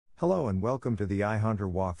Hello and welcome to the iHunter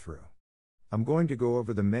walkthrough. I'm going to go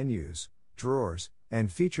over the menus, drawers,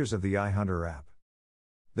 and features of the iHunter app.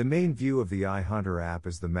 The main view of the iHunter app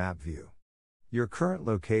is the map view. Your current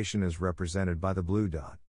location is represented by the blue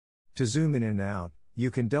dot. To zoom in and out,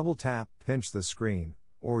 you can double tap, pinch the screen,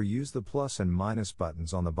 or use the plus and minus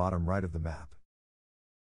buttons on the bottom right of the map.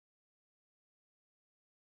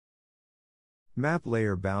 Map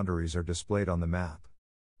layer boundaries are displayed on the map.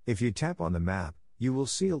 If you tap on the map, you will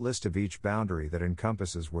see a list of each boundary that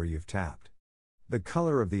encompasses where you've tapped. The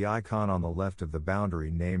color of the icon on the left of the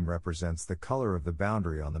boundary name represents the color of the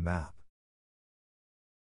boundary on the map.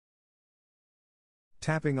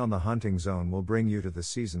 Tapping on the hunting zone will bring you to the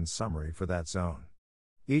season summary for that zone.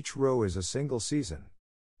 Each row is a single season.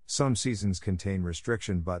 Some seasons contain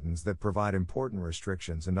restriction buttons that provide important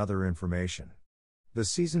restrictions and other information. The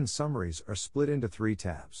season summaries are split into 3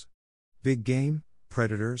 tabs: Big Game,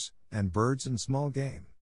 Predators, and Birds and Small Game.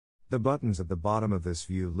 The buttons at the bottom of this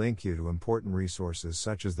view link you to important resources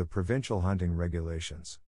such as the provincial hunting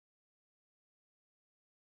regulations.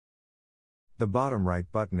 The bottom right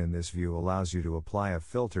button in this view allows you to apply a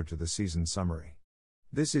filter to the season summary.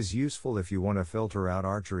 This is useful if you want to filter out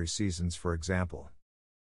archery seasons, for example.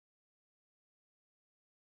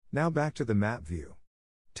 Now back to the map view.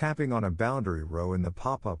 Tapping on a boundary row in the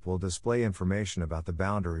pop-up will display information about the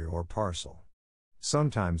boundary or parcel.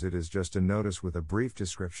 Sometimes it is just a notice with a brief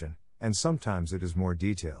description, and sometimes it is more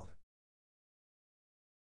detailed.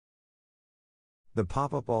 The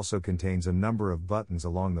pop-up also contains a number of buttons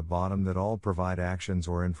along the bottom that all provide actions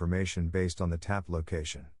or information based on the tap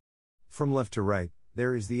location. From left to right,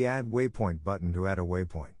 there is the Add Waypoint button to add a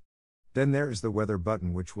waypoint. Then there is the Weather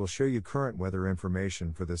button, which will show you current weather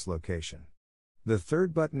information for this location. The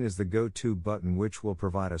third button is the Go To button, which will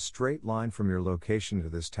provide a straight line from your location to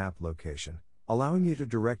this tap location, allowing you to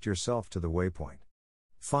direct yourself to the waypoint.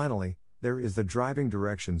 Finally, there is the Driving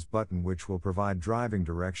Directions button, which will provide driving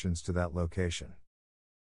directions to that location.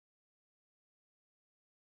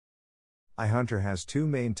 iHunter has 2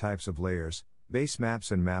 main types of layers: base maps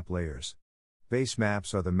and map layers. Base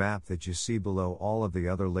maps are the map that you see below all of the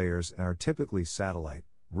other layers and are typically satellite,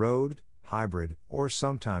 road, hybrid, or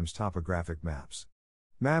sometimes topographic maps.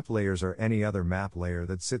 Map layers are any other map layer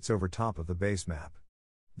that sits over top of the base map.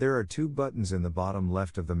 There are 2 buttons in the bottom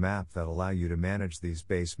left of the map that allow you to manage these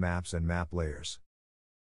base maps and map layers.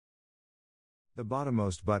 The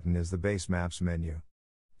bottommost button is the Base Maps menu.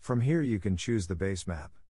 From here you can choose the base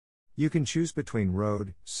map. You can choose between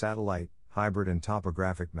road, satellite, hybrid, and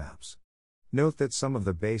topographic maps. Note that some of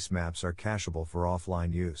the base maps are cacheable for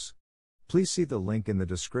offline use. Please see the link in the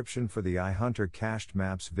description for the iHunter Cached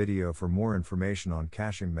Maps video for more information on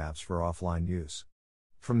caching maps for offline use.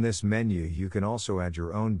 From this menu you can also add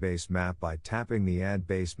your own base map by tapping the Add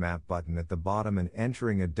Base Map button at the bottom and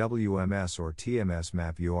entering a WMS or TMS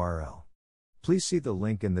map URL. Please see the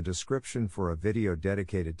link in the description for a video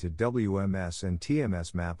dedicated to WMS and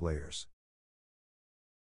TMS map layers.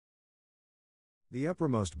 The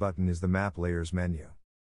uppermost button is the Map Layers menu.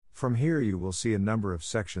 From here you will see a number of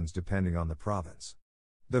sections depending on the province.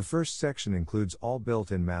 The first section includes all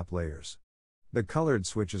built-in map layers. The colored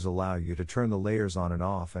switches allow you to turn the layers on and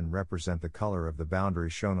off and represent the color of the boundary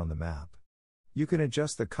shown on the map. You can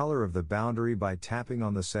adjust the color of the boundary by tapping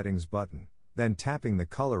on the Settings button, then tapping the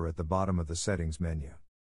color at the bottom of the Settings menu.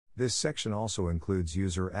 This section also includes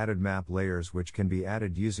user-added map layers, which can be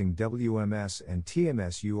added using WMS and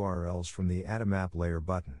TMS URLs from the Add a Map Layer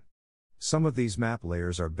button. Some of these map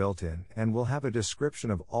layers are built-in and will have a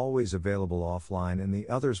description of always available offline, and the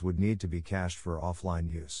others would need to be cached for offline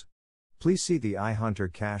use. Please see the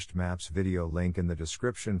iHunter Cached Maps video link in the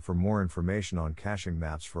description for more information on caching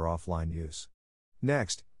maps for offline use.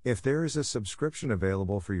 Next, if there is a subscription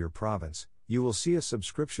available for your province, you will see a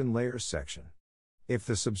Subscription Layers section. If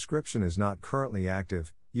the subscription is not currently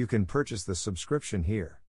active, you can purchase the subscription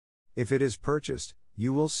here. If it is purchased,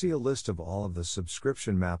 you will see a list of all of the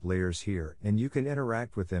subscription map layers here, and you can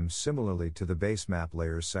interact with them similarly to the Base Map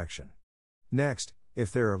Layers section. Next, if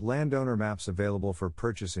there are landowner maps available for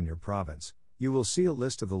purchase in your province, you will see a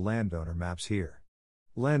list of the landowner maps here.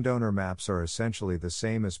 Landowner maps are essentially the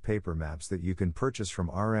same as paper maps that you can purchase from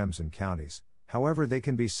RMs and counties. However, they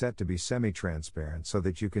can be set to be semi-transparent so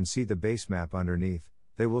that you can see the base map underneath.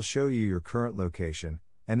 They will show you your current location,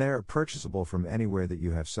 and they are purchasable from anywhere that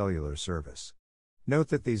you have cellular service. Note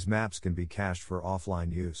that these maps can be cached for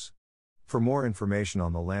offline use. For more information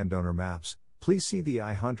on the landowner maps, please see the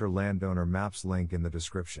iHunter Landowner Maps link in the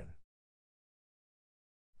description.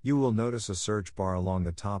 You will notice a search bar along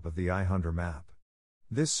the top of the iHunter map.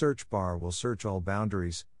 This search bar will search all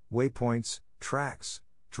boundaries, waypoints, tracks,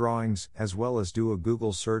 drawings, as well as do a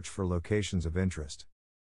Google search for locations of interest.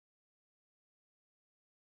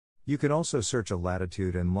 You can also search a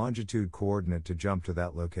latitude and longitude coordinate to jump to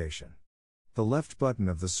that location. The left button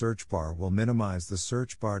of the search bar will minimize the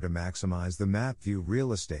search bar to maximize the map view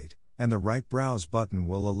real estate, and the right browse button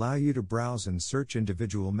will allow you to browse and search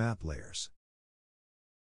individual map layers.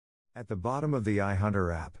 At the bottom of the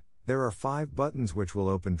iHunter app, there are 5 buttons which will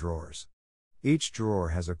open drawers. Each drawer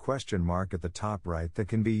has a question mark at the top right that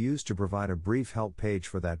can be used to provide a brief help page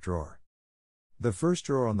for that drawer. The first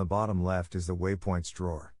drawer on the bottom left is the waypoints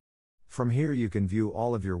drawer. From here you can view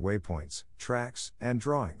all of your waypoints, tracks, and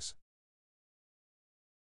drawings.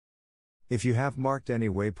 If you have marked any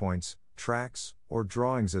waypoints, tracks, or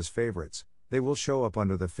drawings as favorites, they will show up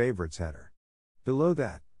under the Favorites header. Below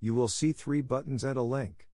that, you will see 3 buttons and a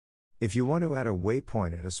link. If you want to add a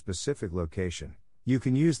waypoint at a specific location, you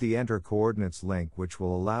can use the Enter Coordinates link, which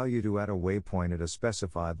will allow you to add a waypoint at a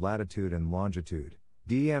specified latitude and longitude,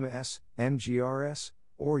 DMS, MGRS,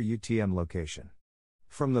 or UTM location.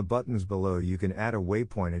 From the buttons below you can add a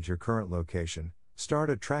waypoint at your current location, start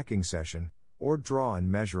a tracking session, or draw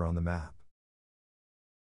and measure on the map.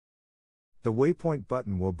 The waypoint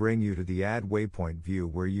button will bring you to the Add Waypoint view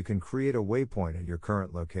where you can create a waypoint at your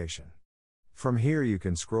current location. From here you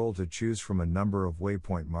can scroll to choose from a number of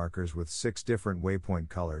waypoint markers with 6 different waypoint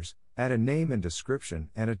colors, add a name and description,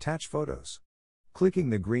 and attach photos. Clicking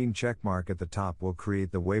the green check mark at the top will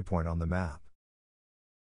create the waypoint on the map.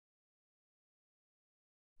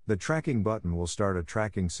 The tracking button will start a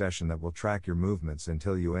tracking session that will track your movements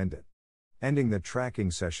until you end it. Ending the tracking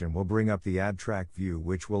session will bring up the Add Track view,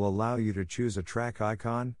 which will allow you to choose a track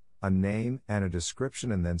icon, a name, and a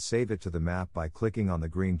description, and then save it to the map by clicking on the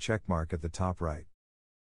green check mark at the top right.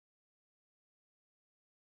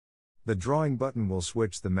 The drawing button will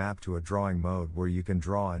switch the map to a drawing mode where you can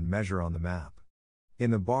draw and measure on the map. In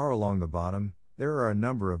the bar along the bottom, there are a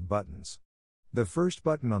number of buttons. The first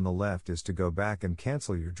button on the left is to go back and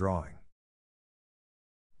cancel your drawing.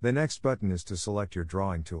 The next button is to select your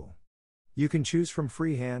drawing tool. You can choose from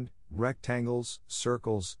freehand, rectangles,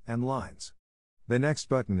 circles, and lines. The next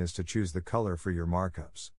button is to choose the color for your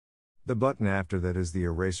markups. The button after that is the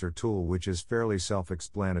eraser tool, which is fairly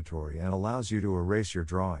self-explanatory and allows you to erase your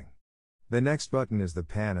drawing. The next button is the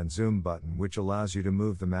pan and zoom button, which allows you to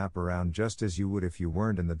move the map around just as you would if you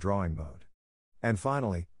weren't in the drawing mode. And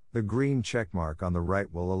finally, the green check mark on the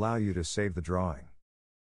right will allow you to save the drawing.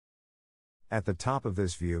 At the top of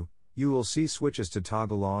this view, you will see switches to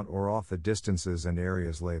toggle on or off the distances and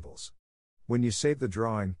areas labels. When you save the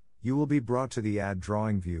drawing, you will be brought to the Add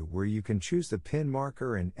Drawing view where you can choose the pin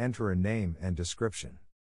marker and enter a name and description.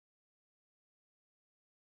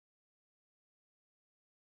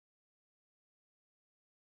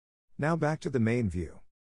 Now back to the main view.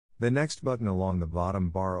 The next button along the bottom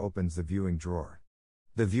bar opens the viewing drawer.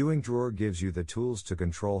 The viewing drawer gives you the tools to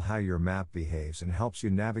control how your map behaves and helps you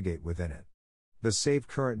navigate within it. The Save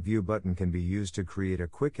Current View button can be used to create a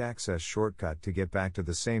quick access shortcut to get back to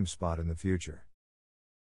the same spot in the future.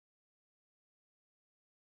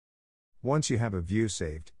 Once you have a view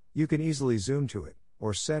saved, you can easily zoom to it,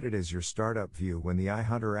 or set it as your startup view when the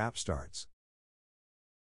iHunter app starts.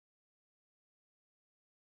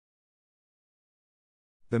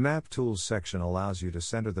 The Map Tools section allows you to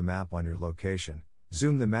center the map on your location,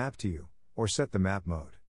 zoom the map to you, or set the map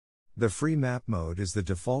mode. The free map mode is the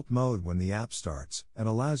default mode when the app starts, and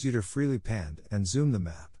allows you to freely pan and zoom the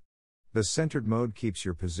map. The centered mode keeps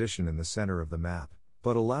your position in the center of the map,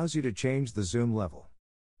 but allows you to change the zoom level.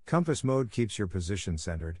 Compass mode keeps your position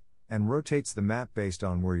centered, and rotates the map based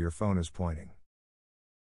on where your phone is pointing.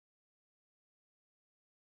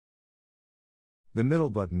 The middle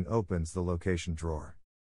button opens the location drawer.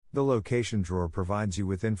 The location drawer provides you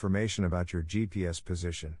with information about your GPS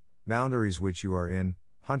position, boundaries which you are in,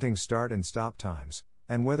 hunting start and stop times,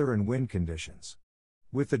 and weather and wind conditions.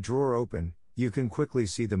 With the drawer open, you can quickly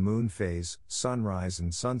see the moon phase, sunrise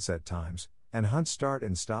and sunset times, and hunt start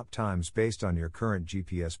and stop times based on your current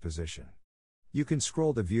GPS position. You can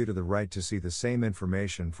scroll the view to the right to see the same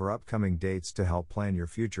information for upcoming dates to help plan your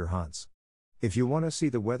future hunts. If you want to see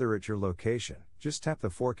the weather at your location, just tap the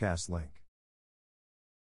forecast link.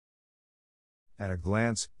 At a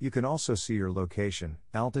glance, you can also see your location,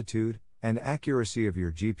 altitude, and accuracy of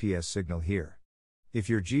your GPS signal here. If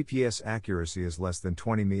your GPS accuracy is less than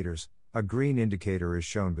 20 meters, a green indicator is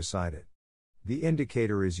shown beside it. The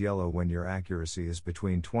indicator is yellow when your accuracy is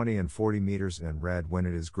between 20 and 40 meters and red when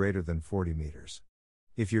it is greater than 40 meters.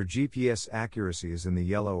 If your GPS accuracy is in the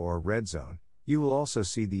yellow or red zone, you will also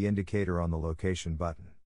see the indicator on the location button.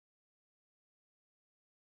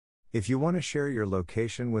 If you want to share your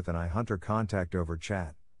location with an iHunter contact over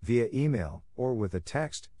chat, via email, or with a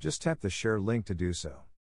text, just tap the share link to do so.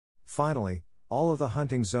 Finally, all of the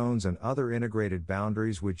hunting zones and other integrated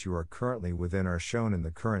boundaries which you are currently within are shown in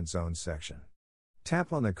the Current Zones section.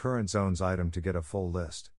 Tap on the Current Zones item to get a full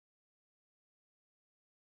list.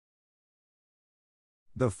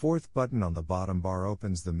 The fourth button on the bottom bar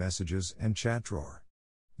opens the Messages and Chat drawer.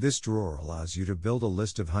 This drawer allows you to build a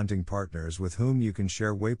list of hunting partners with whom you can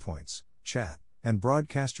share waypoints, chat, and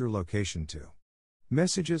broadcast your location to.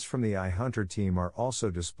 Messages from the iHunter team are also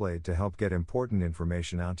displayed to help get important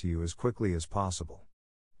information out to you as quickly as possible.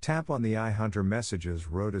 Tap on the iHunter Messages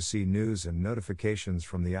row to see news and notifications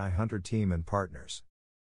from the iHunter team and partners.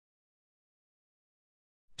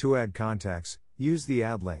 To add contacts, use the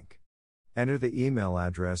Add link. Enter the email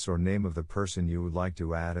address or name of the person you would like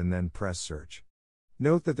to add and then press Search.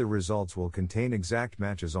 Note that the results will contain exact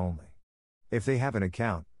matches only. If they have an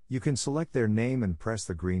account, you can select their name and press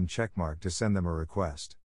the green checkmark to send them a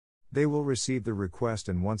request. They will receive the request,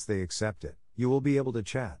 and once they accept it, you will be able to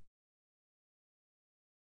chat.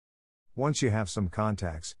 Once you have some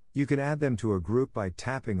contacts, you can add them to a group by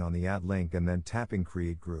tapping on the Add link and then tapping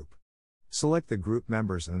Create Group. Select the group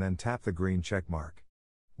members and then tap the green checkmark.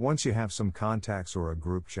 Once you have some contacts or a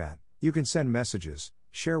group chat, you can send messages,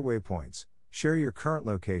 share waypoints, share your current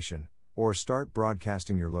location, or start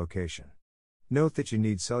broadcasting your location. Note that you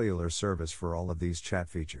need cellular service for all of these chat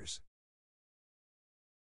features.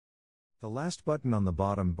 The last button on the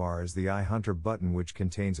bottom bar is the iHunter button, which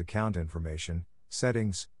contains account information,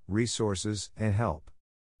 settings, resources, and help.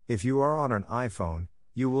 If you are on an iPhone,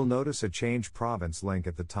 you will notice a Change Province link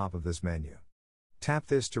at the top of this menu. Tap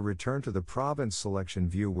this to return to the province selection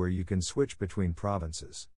view where you can switch between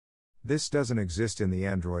provinces. This doesn't exist in the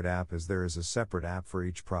Android app as there is a separate app for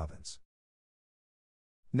each province.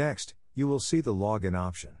 Next, you will see the Login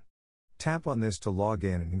option. Tap on this to log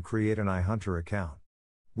in and create an iHunter account.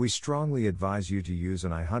 We strongly advise you to use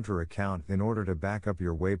an iHunter account in order to back up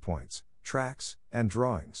your waypoints, tracks, and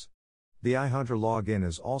drawings. The iHunter login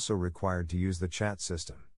is also required to use the chat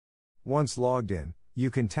system. Once logged in, you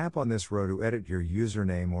can tap on this row to edit your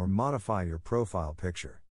username or modify your profile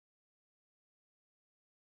picture.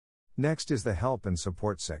 Next is the Help and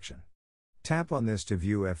Support section. Tap on this to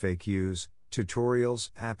view FAQs, tutorials,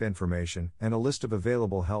 app information, and a list of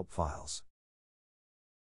available help files.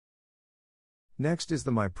 Next is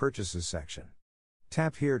the My Purchases section.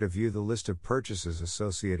 Tap here to view the list of purchases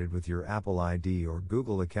associated with your Apple ID or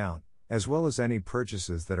Google account, as well as any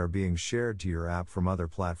purchases that are being shared to your app from other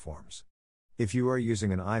platforms. If you are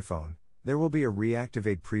using an iPhone, there will be a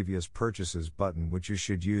Reactivate Previous Purchases button which you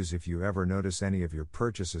should use if you ever notice any of your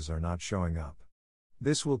purchases are not showing up.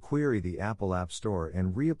 This will query the Apple App Store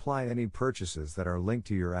and reapply any purchases that are linked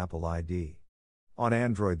to your Apple ID. On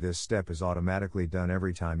Android, this step is automatically done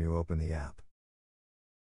every time you open the app.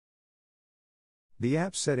 The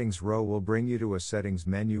App Settings row will bring you to a settings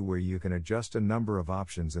menu where you can adjust a number of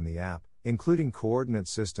options in the app, including coordinate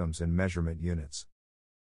systems and measurement units.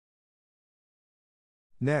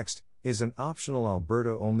 Next is an optional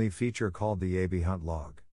Alberta-only feature called the AB Hunt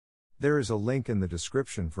Log. There is a link in the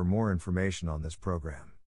description for more information on this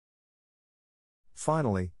program.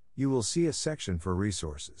 Finally, you will see a section for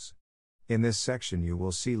resources. In this section you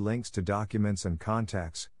will see links to documents and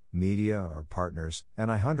contacts, media or partners, and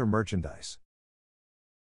iHunter merchandise.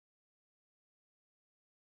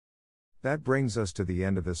 That brings us to the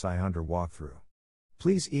end of this iHunter walkthrough.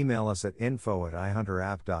 Please email us at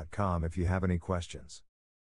info@ihunterapp.com if you have any questions.